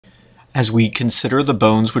As we consider the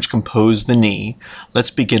bones which compose the knee, let's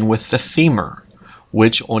begin with the femur,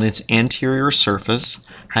 which on its anterior surface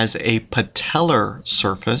has a patellar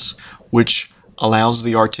surface which allows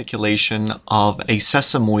the articulation of a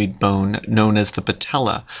sesamoid bone known as the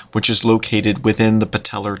patella, which is located within the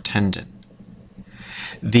patellar tendon.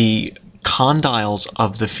 The condyles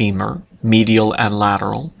of the femur, medial and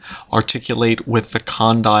lateral, articulate with the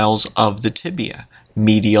condyles of the tibia,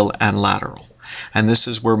 medial and lateral. And this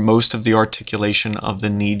is where most of the articulation of the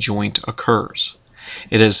knee joint occurs.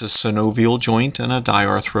 It is a synovial joint and a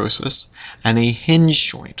diarthrosis, and a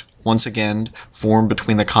hinge joint, once again formed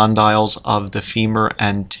between the condyles of the femur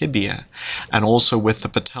and tibia, and also with the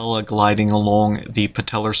patella gliding along the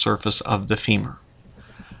patellar surface of the femur.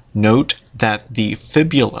 Note that the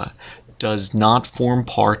fibula does not form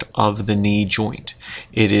part of the knee joint.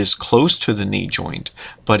 It is close to the knee joint,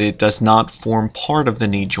 but it does not form part of the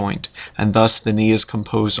knee joint, and thus the knee is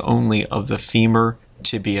composed only of the femur,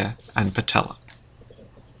 tibia, and patella.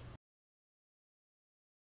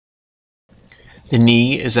 The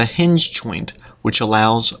knee is a hinge joint which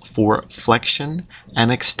allows for flexion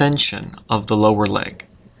and extension of the lower leg.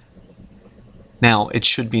 Now, it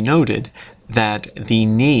should be noted that the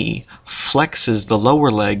knee flexes the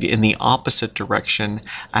lower leg in the opposite direction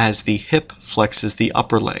as the hip flexes the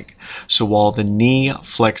upper leg. So while the knee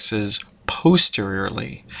flexes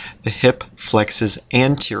posteriorly, the hip flexes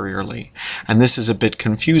anteriorly. And this is a bit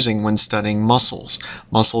confusing when studying muscles.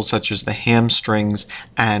 Muscles such as the hamstrings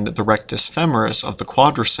and the rectus femoris of the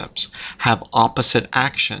quadriceps have opposite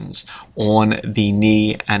actions on the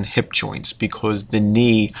knee and hip joints because the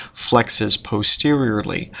knee flexes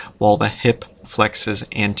posteriorly while the hip flexes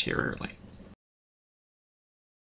anteriorly.